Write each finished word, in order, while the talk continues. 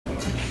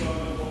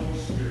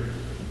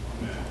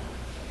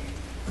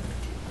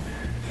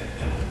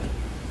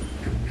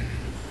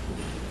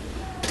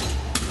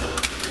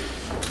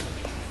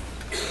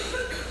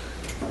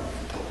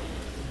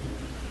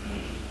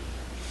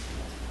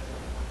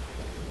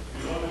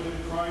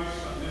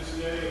Christ on this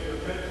day of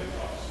the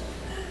Pentecost.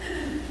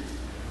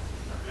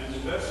 And the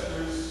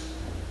Vespers,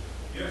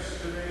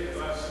 yesterday and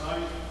last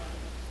night,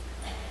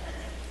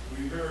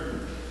 we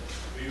heard,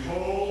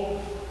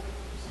 behold,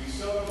 we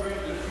celebrate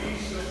the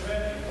Feast of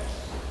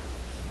Pentecost,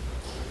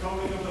 the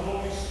coming of the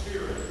Holy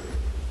Spirit,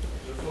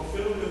 the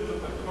fulfillment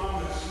of the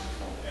promise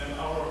and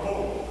our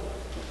hope.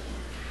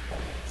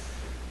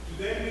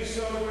 Today we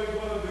celebrate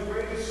one of the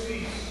greatest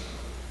feasts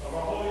of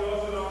our Holy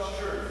Orthodox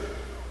Church.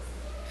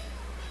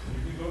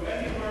 You can go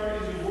anywhere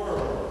in the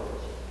world,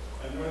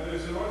 and where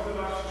there's an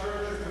Orthodox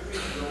church or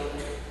cathedral,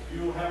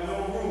 you will have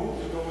no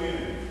room to go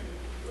in.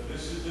 But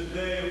this is the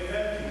day of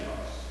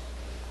Pentecost.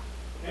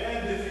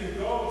 And if you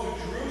go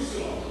to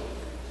Jerusalem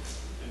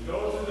and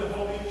go to the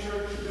Holy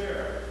Church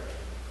there,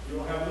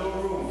 you'll have no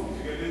room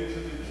to get into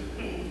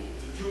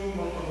the tomb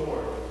of the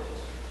Lord.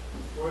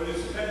 For it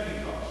is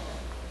Pentecost.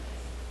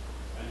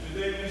 And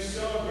today we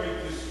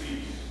celebrate this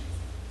feast.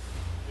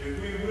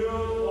 If we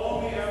will,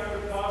 only after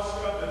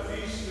Pascha, the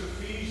Feast of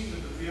Feasts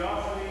and the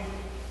Theophany,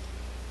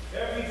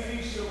 every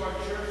feast of our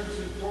church is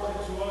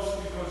important to us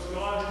because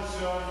God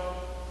Himself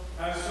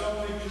has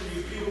something to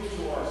reveal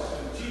to us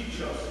and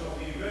teach us of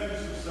the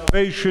events of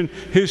salvation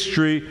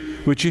history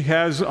which He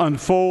has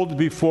unfolded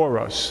before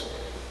us.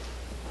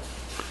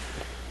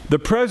 The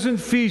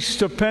present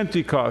Feast of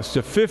Pentecost,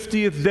 the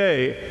 50th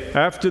day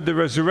after the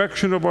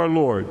resurrection of our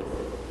Lord,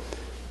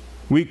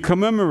 we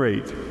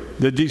commemorate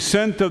the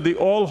descent of the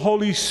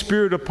All-Holy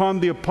Spirit upon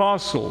the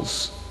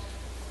apostles,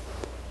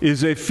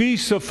 is a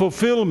feast of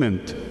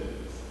fulfillment.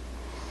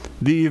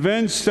 The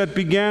events that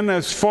began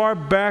as far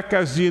back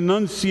as the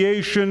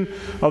Annunciation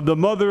of the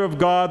Mother of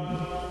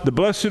God, the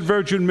Blessed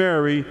Virgin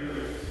Mary,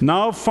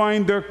 now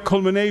find their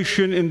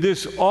culmination in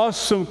this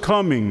awesome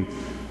coming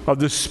of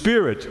the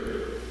Spirit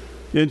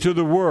into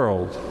the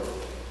world.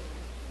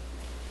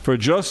 For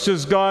just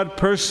as God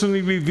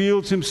personally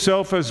revealed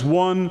Himself as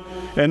one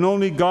and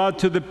only God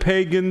to the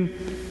pagan,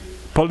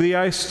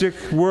 polytheistic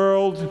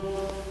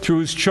world through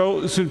His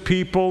chosen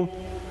people,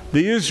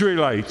 the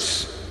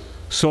Israelites,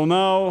 so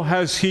now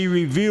has He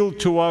revealed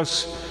to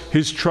us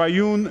His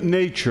triune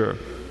nature.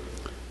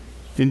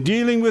 In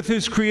dealing with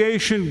His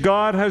creation,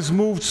 God has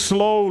moved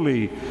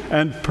slowly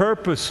and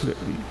purposely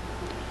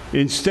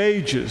in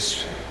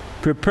stages,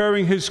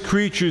 preparing His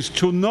creatures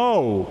to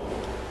know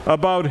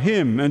about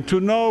Him and to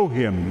know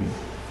Him.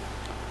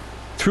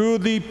 Through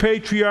the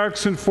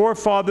patriarchs and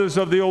forefathers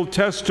of the Old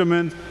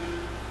Testament,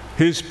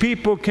 His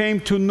people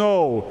came to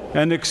know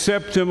and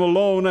accept Him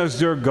alone as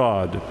their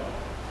God.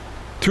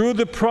 Through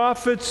the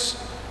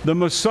prophets, the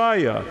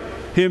Messiah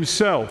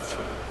Himself,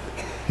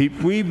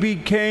 we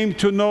became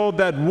to know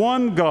that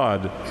one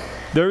God,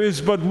 there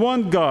is but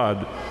one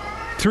God,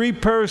 three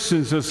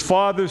persons as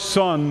Father,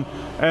 Son,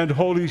 and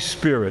Holy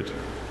Spirit.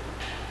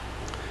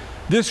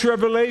 This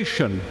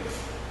revelation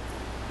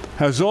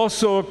has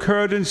also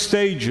occurred in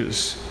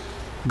stages.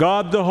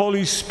 God the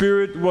Holy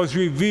Spirit was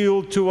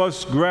revealed to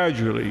us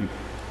gradually.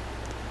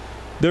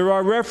 There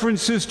are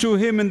references to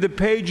Him in the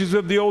pages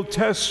of the Old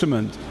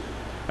Testament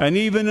and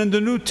even in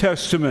the New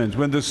Testament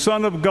when the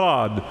Son of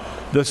God,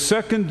 the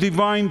second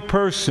divine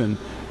person,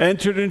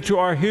 entered into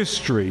our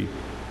history.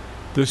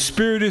 The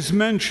Spirit is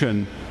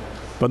mentioned,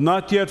 but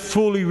not yet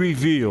fully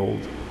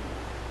revealed.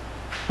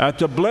 At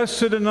the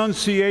Blessed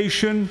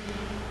Annunciation,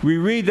 we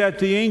read that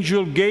the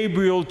angel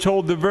Gabriel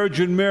told the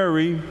Virgin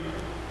Mary,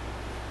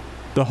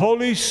 "The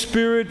Holy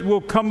Spirit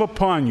will come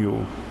upon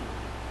you."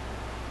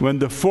 When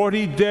the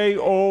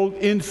 40-day-old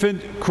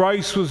infant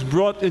Christ was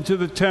brought into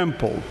the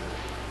temple,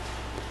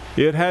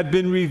 it had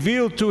been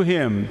revealed to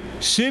him,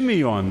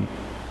 Simeon,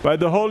 by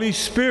the Holy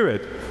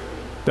Spirit,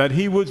 that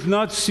he would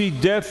not see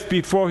death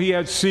before he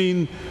had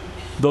seen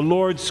the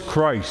Lord's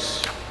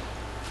Christ.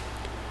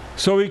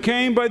 So he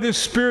came by the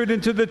Spirit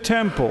into the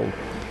temple.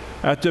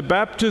 At the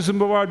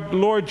baptism of our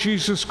Lord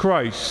Jesus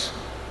Christ,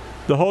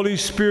 the Holy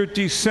Spirit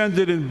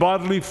descended in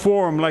bodily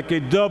form like a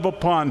dove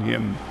upon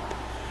Him.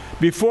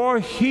 Before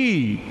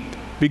He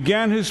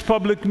began His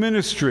public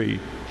ministry,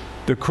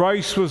 the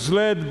Christ was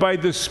led by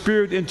the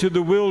Spirit into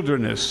the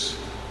wilderness.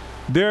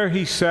 There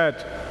He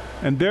sat,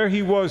 and there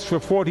He was for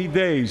 40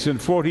 days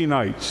and 40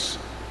 nights.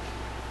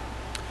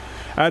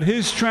 At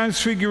His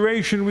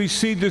transfiguration, we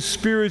see the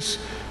Spirit's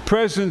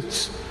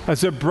presence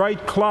as a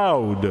bright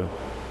cloud,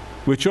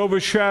 which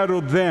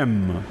overshadowed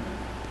them.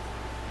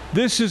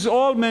 This is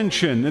all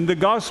mentioned in the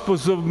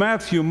Gospels of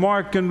Matthew,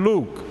 Mark, and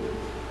Luke.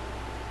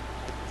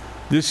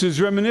 This is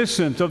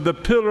reminiscent of the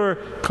pillar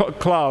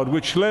cloud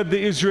which led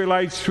the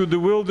Israelites through the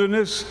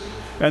wilderness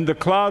and the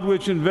cloud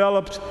which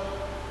enveloped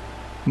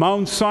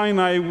Mount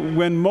Sinai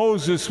when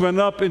Moses went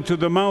up into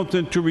the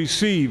mountain to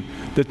receive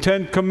the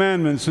 10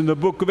 Commandments in the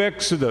book of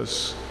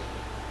Exodus,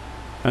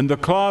 and the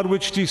cloud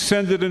which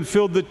descended and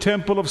filled the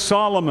temple of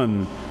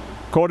Solomon,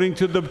 according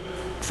to the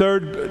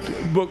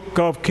 3rd book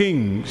of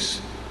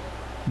Kings.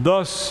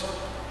 Thus,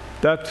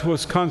 that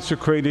was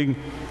consecrating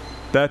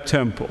that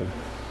temple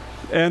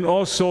and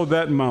also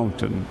that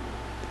mountain.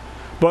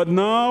 But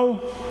now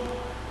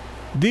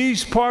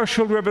these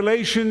partial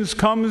revelations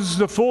comes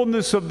the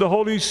fullness of the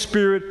Holy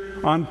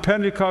Spirit on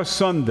Pentecost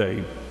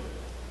Sunday.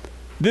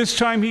 This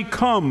time he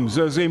comes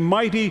as a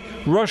mighty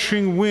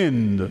rushing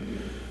wind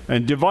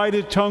and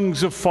divided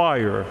tongues of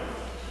fire,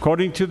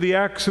 according to the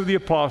Acts of the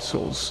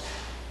Apostles.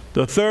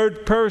 The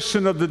third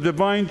person of the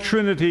divine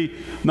Trinity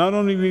not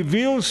only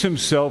reveals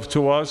himself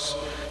to us,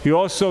 he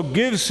also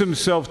gives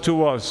himself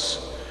to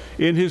us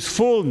in his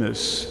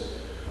fullness.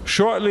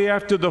 Shortly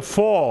after the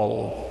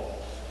fall,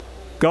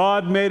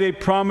 God made a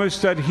promise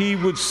that he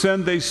would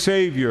send a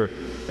Savior,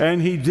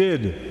 and he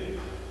did.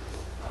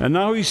 And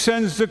now he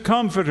sends the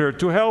Comforter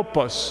to help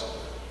us.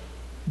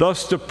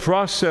 Thus the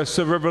process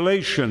of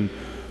revelation,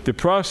 the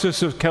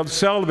process of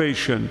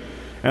salvation,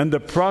 and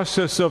the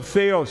process of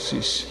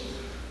theosis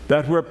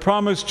that were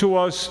promised to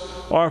us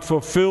are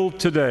fulfilled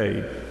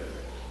today.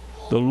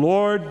 The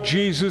Lord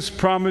Jesus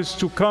promised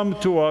to come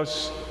to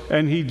us,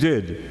 and he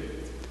did.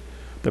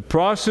 The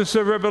process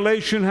of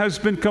revelation has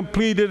been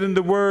completed in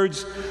the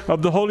words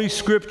of the Holy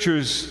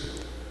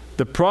Scriptures.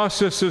 The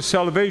process of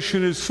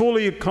salvation is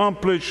fully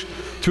accomplished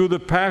through the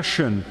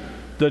passion,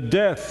 the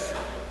death,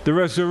 the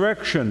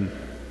resurrection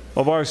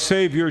of our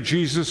Savior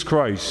Jesus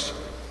Christ.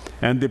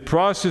 And the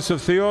process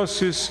of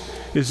theosis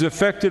is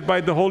effected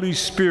by the Holy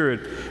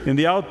Spirit in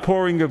the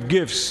outpouring of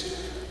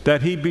gifts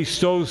that he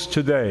bestows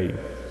today.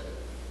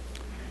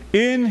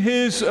 In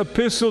his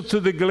epistle to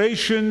the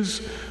Galatians,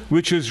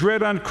 which is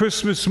read on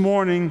Christmas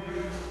morning,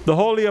 the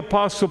Holy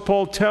Apostle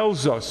Paul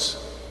tells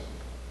us,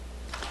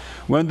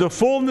 when the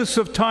fullness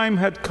of time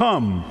had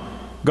come,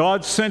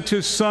 God sent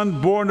his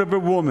Son, born of a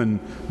woman,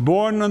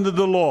 born under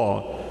the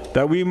law,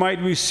 that we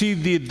might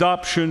receive the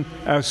adoption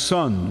as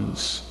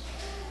sons.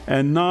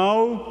 And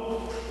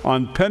now,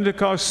 on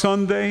Pentecost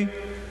Sunday,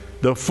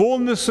 the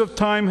fullness of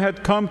time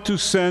had come to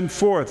send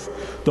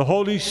forth the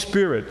Holy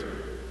Spirit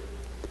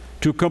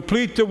to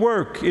complete the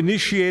work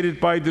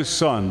initiated by the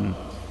Son.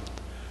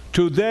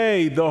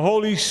 Today, the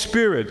Holy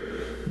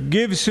Spirit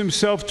gives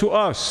himself to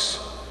us.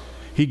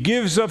 He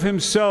gives of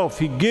himself.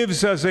 He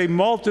gives as a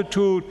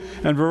multitude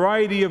and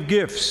variety of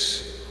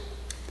gifts.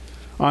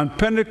 On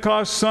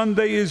Pentecost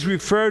Sunday is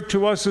referred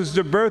to us as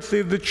the birthday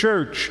of the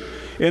church.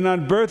 And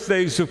on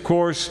birthdays, of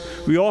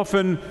course, we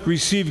often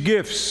receive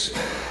gifts.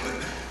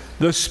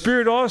 The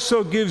Spirit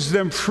also gives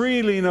them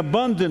freely and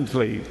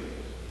abundantly.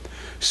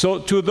 So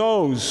to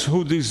those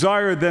who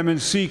desire them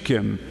and seek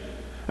him,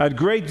 at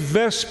great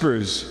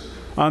Vespers,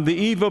 on the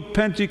eve of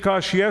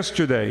Pentecost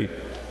yesterday,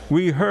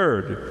 we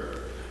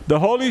heard, the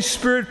Holy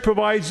Spirit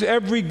provides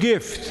every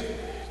gift.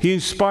 He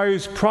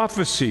inspires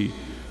prophecy,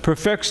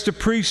 perfects the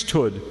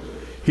priesthood.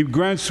 He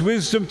grants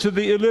wisdom to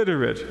the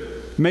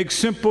illiterate, makes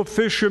simple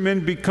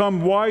fishermen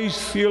become wise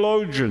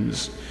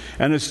theologians,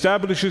 and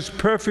establishes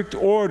perfect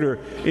order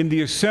in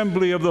the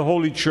assembly of the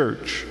Holy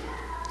Church.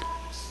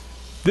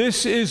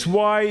 This is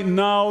why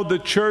now the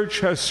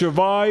church has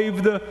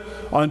survived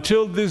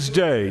until this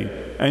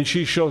day, and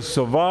she shall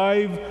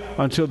survive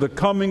until the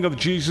coming of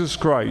Jesus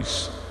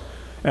Christ.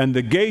 And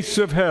the gates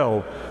of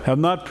hell have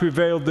not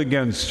prevailed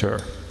against her.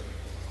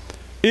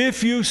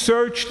 If you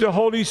search the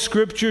Holy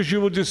Scriptures,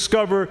 you will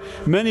discover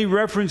many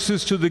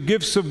references to the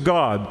gifts of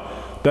God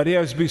that he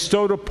has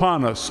bestowed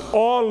upon us,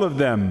 all of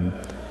them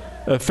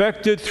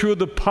effected through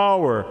the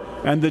power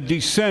and the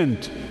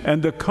descent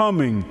and the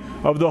coming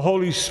of the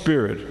Holy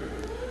Spirit.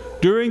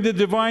 During the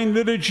divine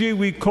liturgy,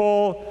 we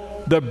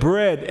call the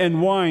bread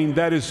and wine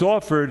that is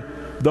offered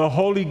the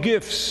holy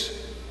gifts.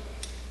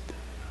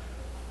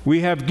 We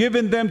have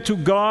given them to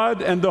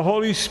God, and the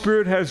Holy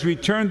Spirit has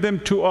returned them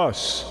to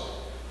us,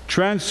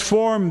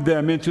 transformed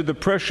them into the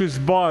precious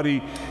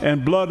body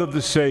and blood of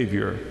the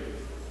Savior.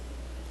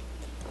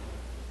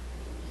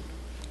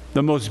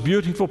 The most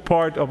beautiful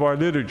part of our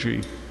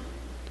liturgy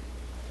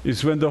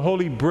is when the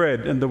holy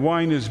bread and the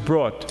wine is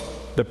brought,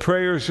 the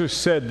prayers are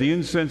said, the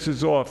incense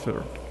is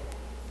offered.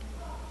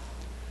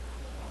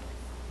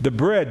 The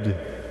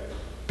bread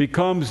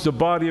becomes the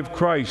body of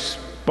Christ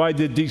by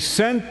the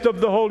descent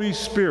of the Holy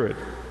Spirit.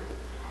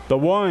 The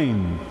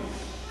wine,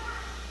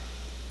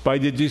 by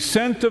the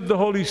descent of the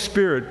Holy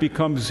Spirit,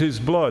 becomes his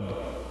blood.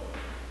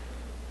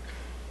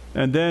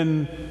 And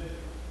then,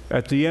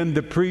 at the end,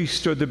 the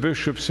priest or the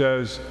bishop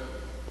says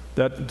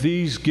that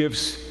these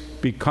gifts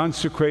be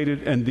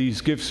consecrated and these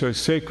gifts are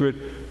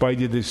sacred by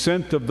the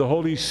descent of the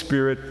Holy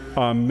Spirit.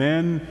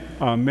 Amen,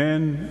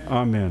 amen,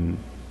 amen.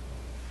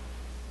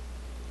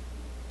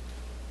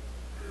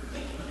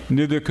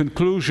 Near the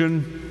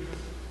conclusion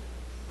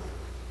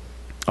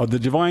of the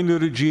Divine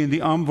Liturgy and the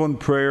Amvon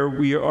prayer,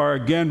 we are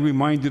again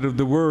reminded of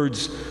the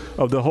words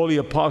of the Holy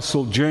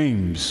Apostle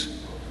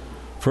James.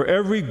 For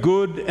every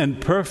good and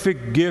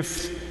perfect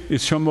gift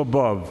is from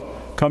above,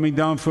 coming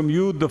down from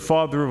you, the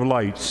Father of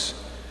lights.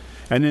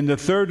 And in the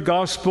third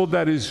gospel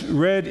that is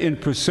read in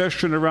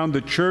procession around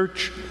the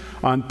church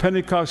on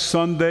Pentecost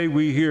Sunday,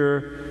 we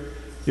hear,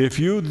 if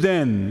you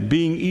then,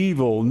 being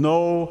evil,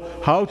 know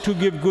how to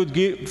give good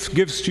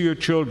gifts to your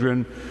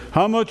children,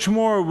 how much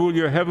more will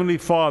your heavenly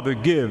Father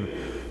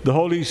give the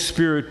Holy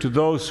Spirit to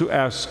those who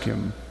ask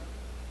him?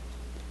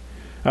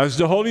 As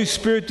the Holy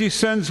Spirit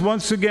descends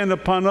once again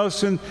upon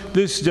us in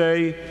this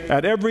day,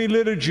 at every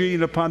liturgy,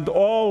 and upon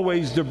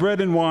always the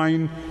bread and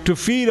wine, to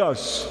feed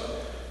us,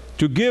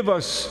 to give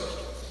us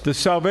the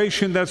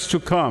salvation that's to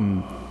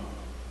come,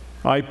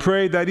 I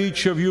pray that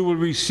each of you will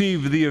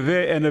receive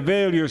and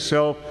avail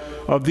yourself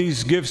of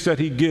these gifts that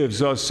He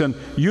gives us and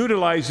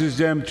utilizes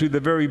them to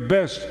the very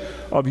best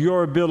of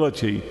your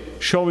ability,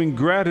 showing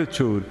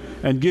gratitude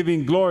and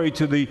giving glory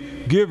to the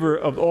giver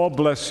of all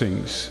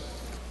blessings.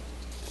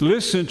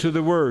 Listen to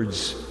the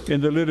words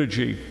in the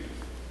liturgy.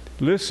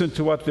 Listen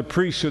to what the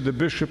priest or the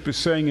bishop is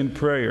saying in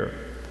prayer.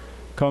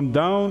 Come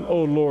down,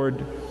 O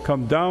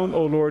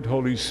Lord,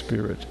 Holy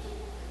Spirit.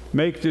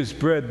 Make this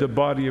bread the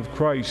body of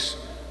Christ,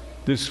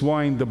 this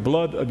wine the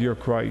blood of your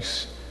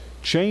Christ,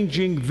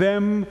 changing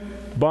them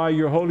by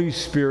your Holy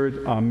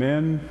Spirit.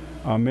 Amen,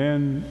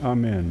 amen,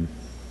 amen.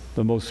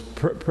 The most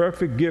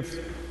perfect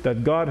gift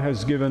that God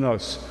has given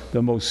us,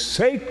 the most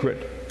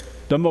sacred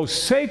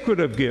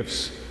of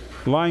gifts,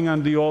 lying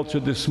on the altar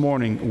this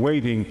morning,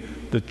 waiting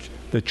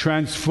the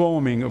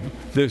transforming of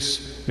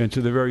this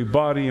into the very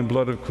body and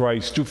blood of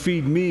Christ, to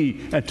feed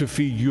me and to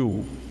feed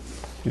you.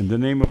 In the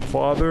name of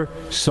Father,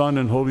 Son,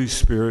 and Holy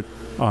Spirit,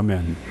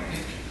 amen.